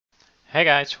Hey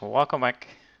guys, welcome back.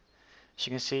 As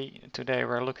you can see, today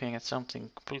we're looking at something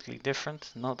completely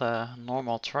different. Not a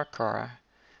normal truck or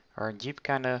a jeep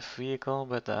kind of vehicle,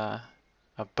 but a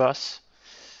bus,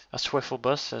 a swivel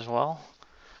bus as well.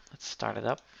 Let's start it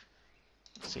up.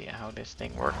 See how this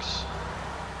thing works.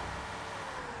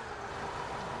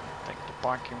 Take the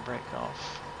parking brake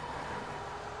off.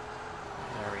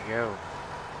 There we go.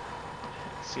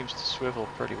 It seems to swivel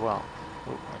pretty well.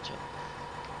 Oh, watch it.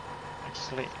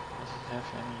 Actually, does it have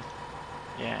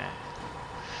any? Yeah.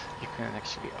 You can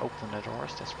actually open the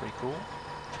doors, that's pretty cool.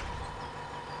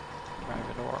 Drive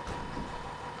the door.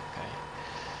 Okay.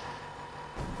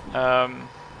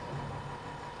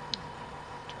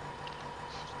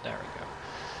 There we go.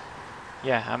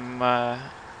 Yeah, I'm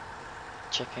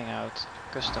checking out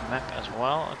custom map as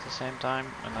well at the same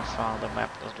time, and I found a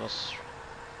map that was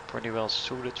pretty well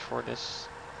suited for this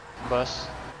bus.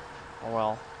 Or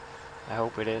well, I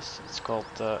hope it is. It's called,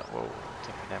 whoa,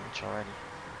 taking damage already.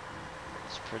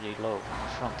 It's pretty low in the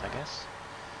front, I guess.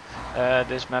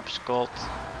 This map is called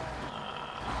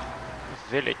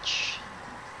Village.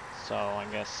 So I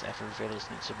guess every village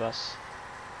needs a bus.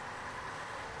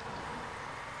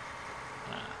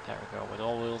 There we go, with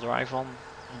all-wheel drive on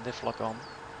and diff lock on,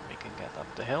 we can get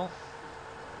up the hill.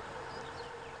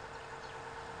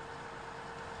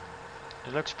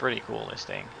 It looks pretty cool, this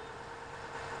thing.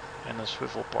 And the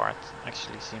swivel part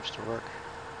actually seems to work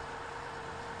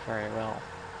very well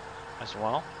as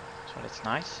well, so that's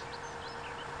nice.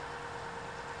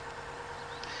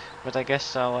 But I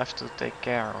guess I'll have to take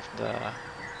care of the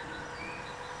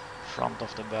front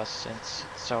of the bus since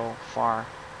it's so far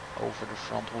over the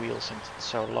front wheels and it's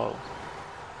so low.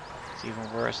 It's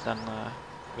even worse than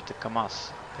with the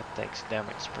Kamaz. That takes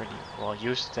damage pretty well.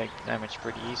 Used to take damage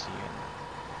pretty easy, and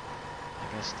I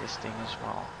guess this thing as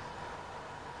well.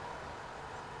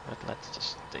 But let's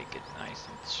just take it nice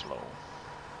and slow.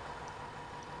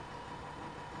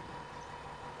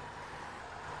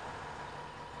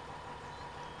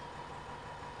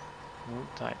 Ooh,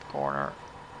 tight corner.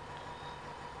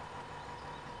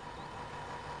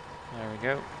 There we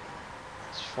go.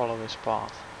 Let's follow this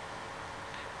path.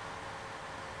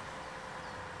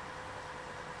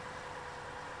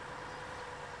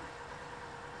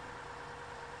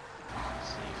 Let's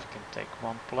see if we can take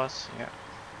 1+, yeah.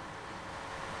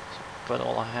 So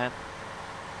pedal ahead.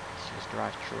 Let's just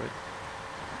drive through it.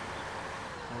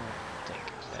 Oh, take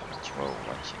damage. Whoa,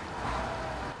 watch it.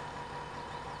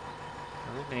 I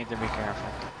really need to be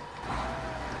careful.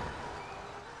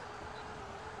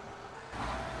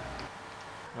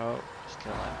 Oh,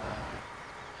 still have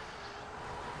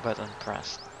the button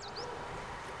pressed.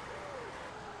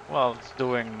 Well, it's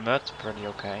doing mud pretty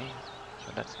okay,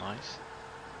 so that's nice.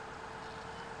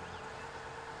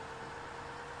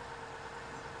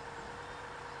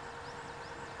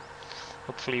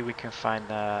 Hopefully we can find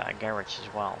a garage as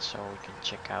well, so we can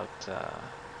check out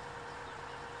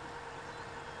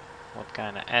what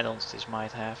kind of add-ons this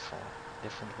might have for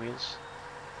different wheels.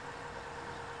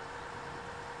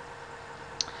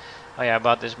 Oh yeah,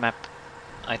 about this map,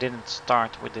 I didn't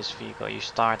start with this vehicle. You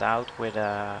start out with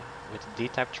a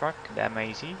D-type truck, the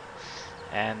MAZ,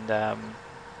 and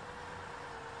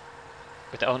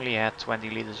it only had 20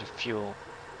 liters of fuel.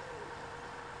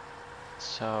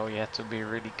 So you have to be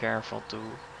really careful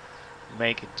to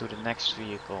make it to the next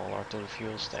vehicle or to the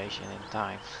fuel station in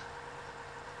time.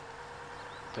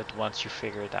 But once you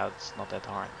figure it out, it's not that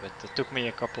hard. But it took me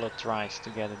a couple of tries to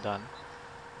get it done.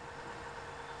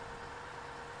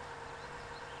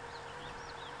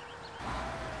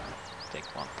 Take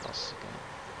 1+ again.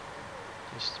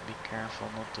 Just be careful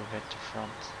not to hit the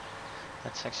front.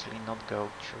 Let's actually not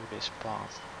go through this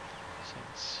path,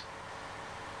 since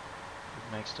it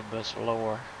makes the bus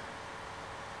lower.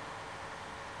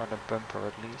 Or the bumper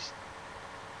at least.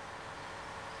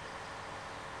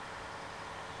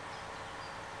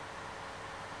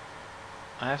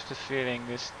 I have the feeling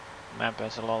this map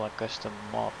has a lot of custom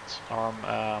mods or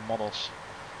models,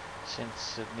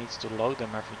 since it needs to load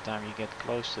them every time you get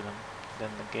close to them.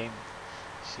 Then the game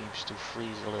seems to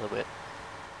freeze a little bit.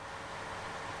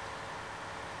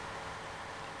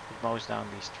 It mows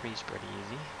down these trees pretty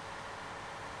easy.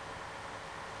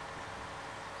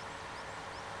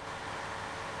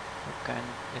 Okay,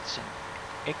 it's an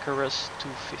Icarus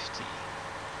 250.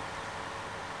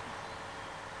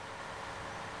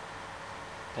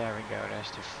 There we go,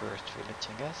 there's the first village,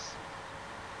 I guess.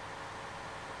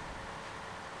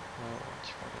 Oh,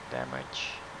 watch for the damage.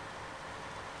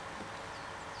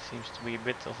 Seems to be a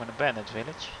bit of an abandoned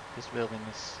village. This building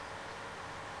is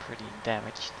pretty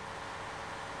damaged.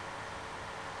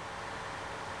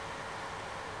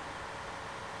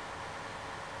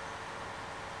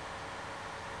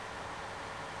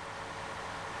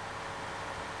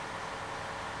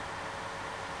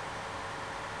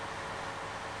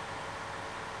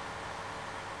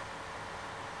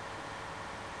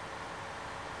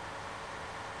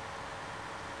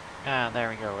 Ah, there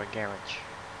we go, a garage.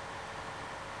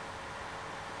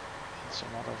 And some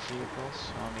other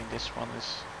vehicles. Only this one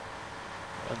is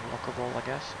unlockable, I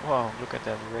guess. Whoa, look at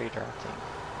that radar thing.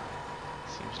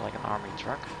 Seems like an army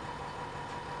truck.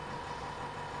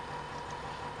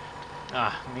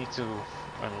 Ah, need to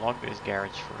unlock this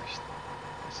garage first.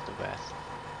 That's too bad.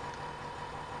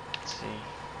 Let's see.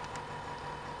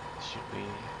 Should be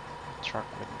a truck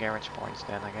with garage points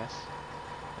then, I guess.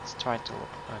 Let's try to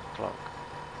uncloak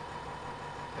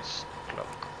this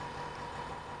cloak.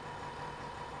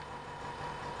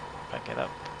 Back it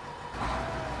up.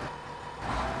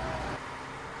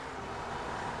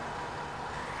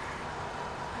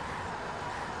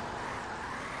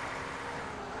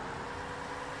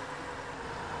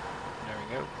 There we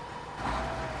go.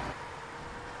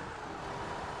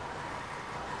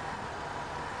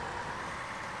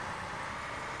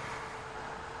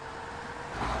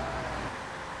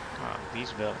 Oh,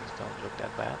 these buildings don't look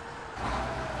that bad.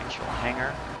 Actual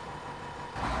hangar.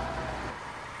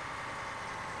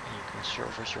 And you can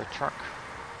service your truck.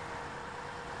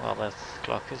 Well, that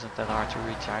clock isn't that hard to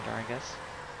reach either, I guess.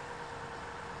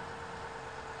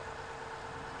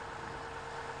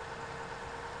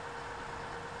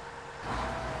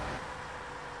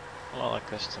 A lot of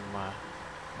custom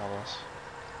models.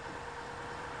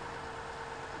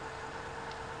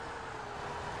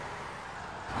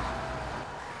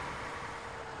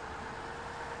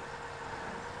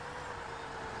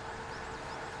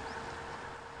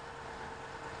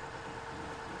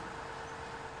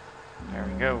 There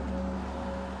we go.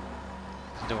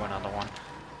 Let's do another one.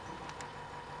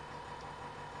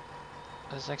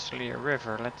 There's actually a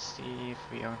river. Let's see if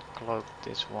we uncloak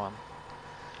this one.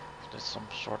 If there's some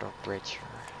sort of bridge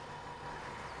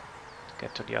to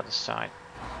get to the other side.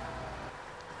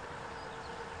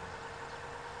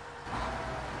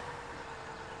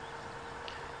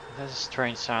 There's a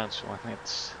strange sound when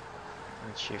it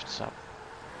shifts up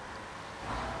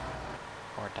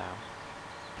or down.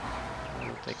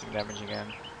 Ooh, taking damage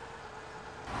again.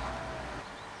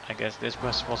 I guess this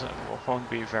bus won't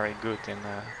be very good in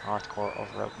a hardcore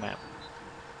off-road map.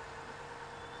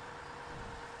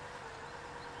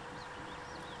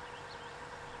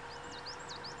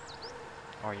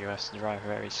 Or you have to drive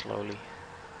very slowly.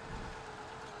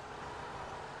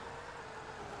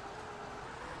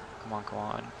 Come on, come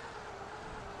on.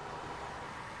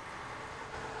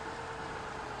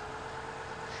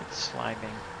 It's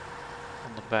sliding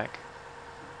on the back.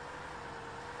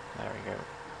 There we go.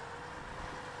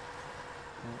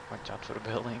 Ooh, watch out for the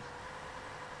building.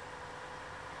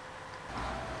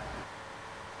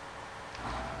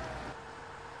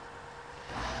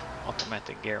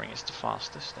 Automatic gearing is the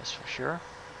fastest, that's for sure.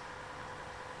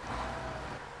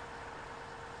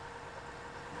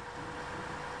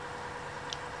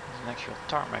 There's an actual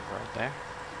tarmac right there.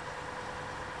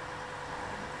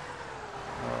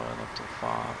 Oh, not too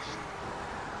fast.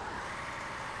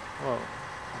 Whoa,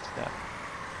 what's that?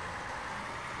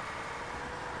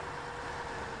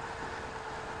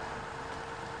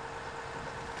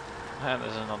 And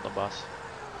there's another bus.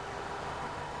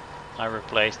 I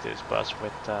replaced this bus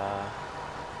with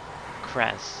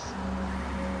Kras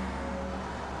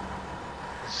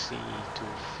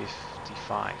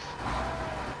C255.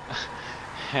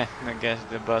 And I guess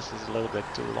the bus is a little bit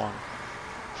too long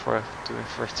for it to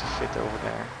fit over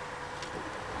there.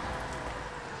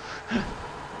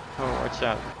 Oh, watch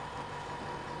out.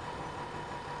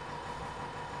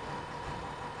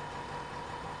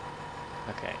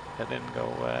 Okay, that didn't go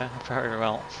very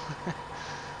well.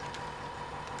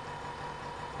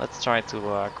 Let's try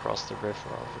to cross the river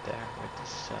over there with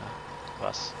this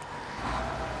bus.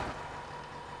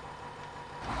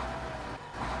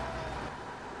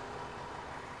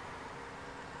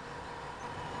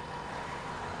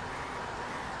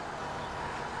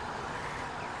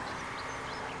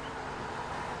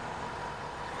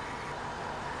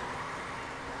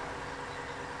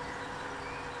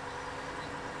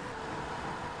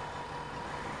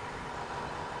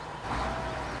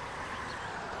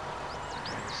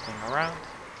 Around.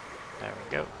 There we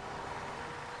go.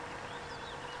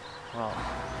 Well,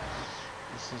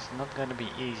 this is not gonna be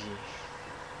easy.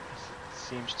 It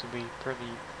seems to be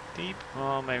pretty deep.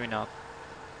 Well, maybe not.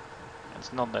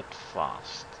 It's not that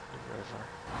fast, the river.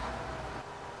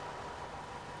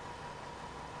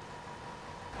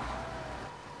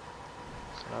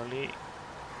 Slowly.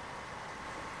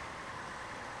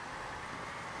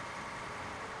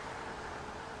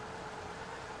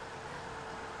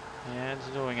 Yeah, it's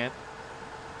doing it.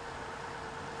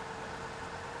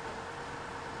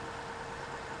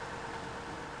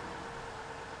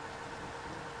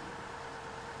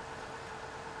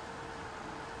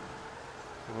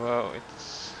 Whoa,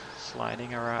 it's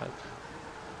sliding around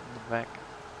in the back.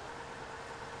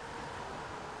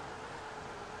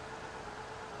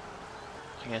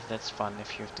 I guess that's fun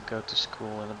if you have to go to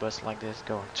school in a bus like this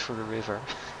going through the river.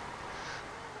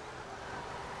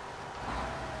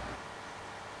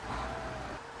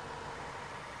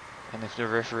 And if the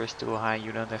river is too high,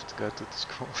 you don't have to go to the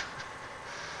school.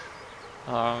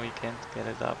 Oh, we can't get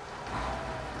it up.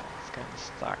 It's kind of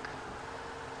stuck.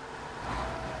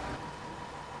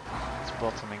 It's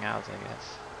bottoming out, I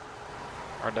guess.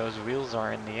 Or those wheels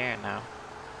are in the air now.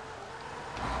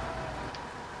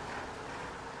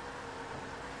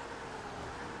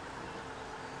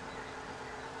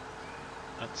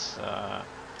 Let's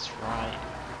try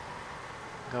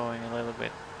going a little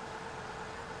bit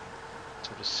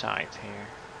to the side here.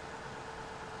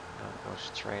 Don't go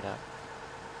straight up.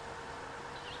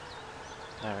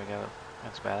 There we go.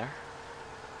 That's better.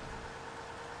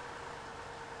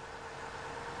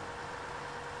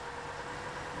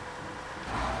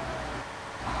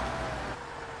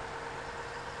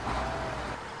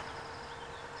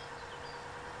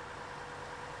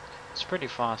 It's pretty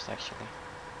fast actually.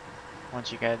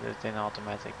 Once you get it in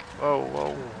automatic. Whoa,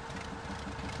 whoa.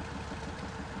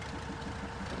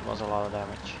 It was a lot of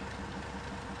damage.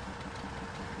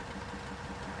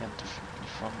 And the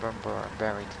front bumper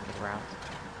buried in the ground.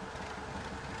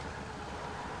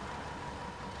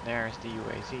 There's the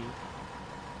UAZ.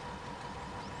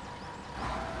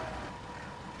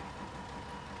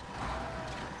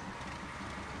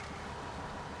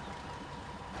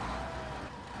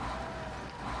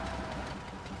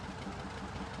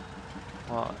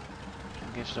 Well,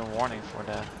 it gives a warning for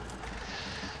the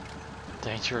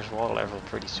dangerous water level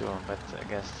pretty soon, but I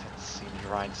guess it seems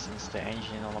right since the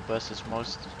engine on a bus is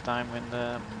most of the time in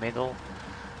the middle,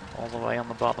 all the way on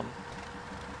the bottom.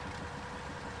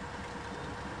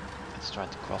 Let's try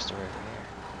to cross the river here,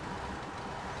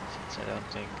 since I don't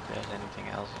think there's anything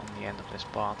else on the end of this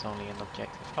path, only an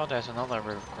objective. Oh, there's another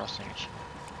river crossing actually.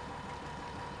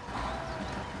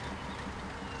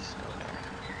 Let's go there.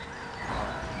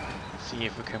 See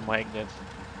if we can make that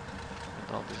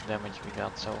with all this damage we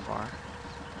got so far.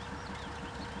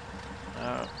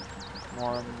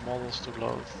 More models to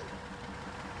load.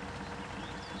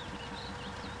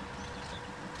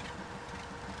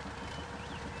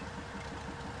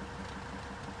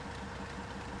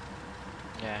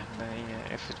 Yeah,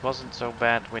 if it wasn't so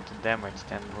bad with the damage,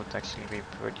 then it would actually be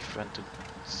pretty fun to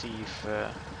see if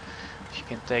you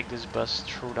can take this bus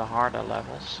through the harder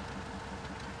levels.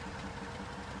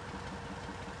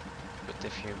 But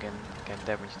if you can get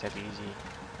damage that easy,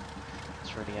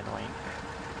 it's really annoying.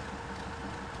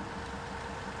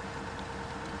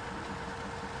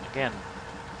 Again,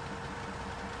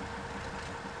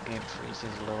 game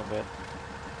freezes a little bit.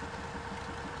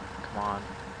 Come on.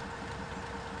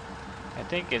 I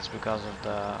think it's because of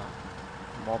the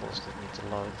models that need to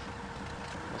load.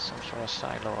 There's some sort of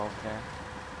silo over there.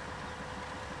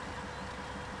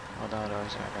 Oh no,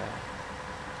 those are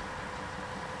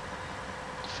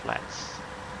the flats.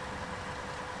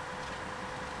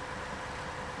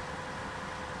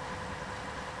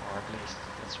 Or at least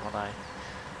that's what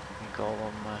we call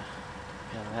them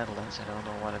in the Netherlands. I don't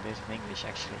know what it is in English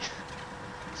actually.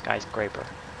 Skyscraper.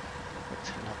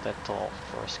 But not that tall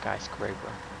for a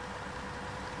skyscraper.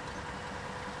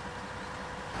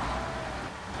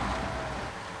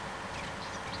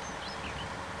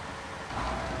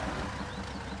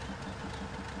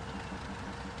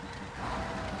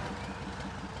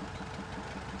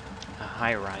 A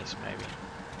high rise maybe.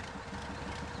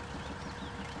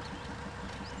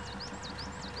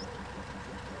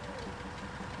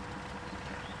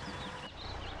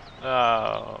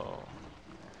 Oh.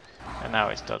 And now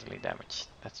it's totally damaged.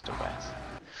 That's too bad.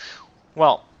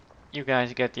 Well, you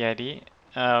guys get the idea.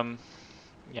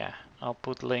 Yeah, I'll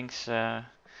put links to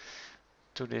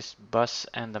this bus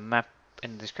and the map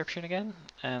in the description again.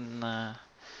 And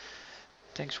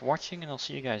thanks for watching, and I'll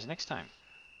see you guys next time.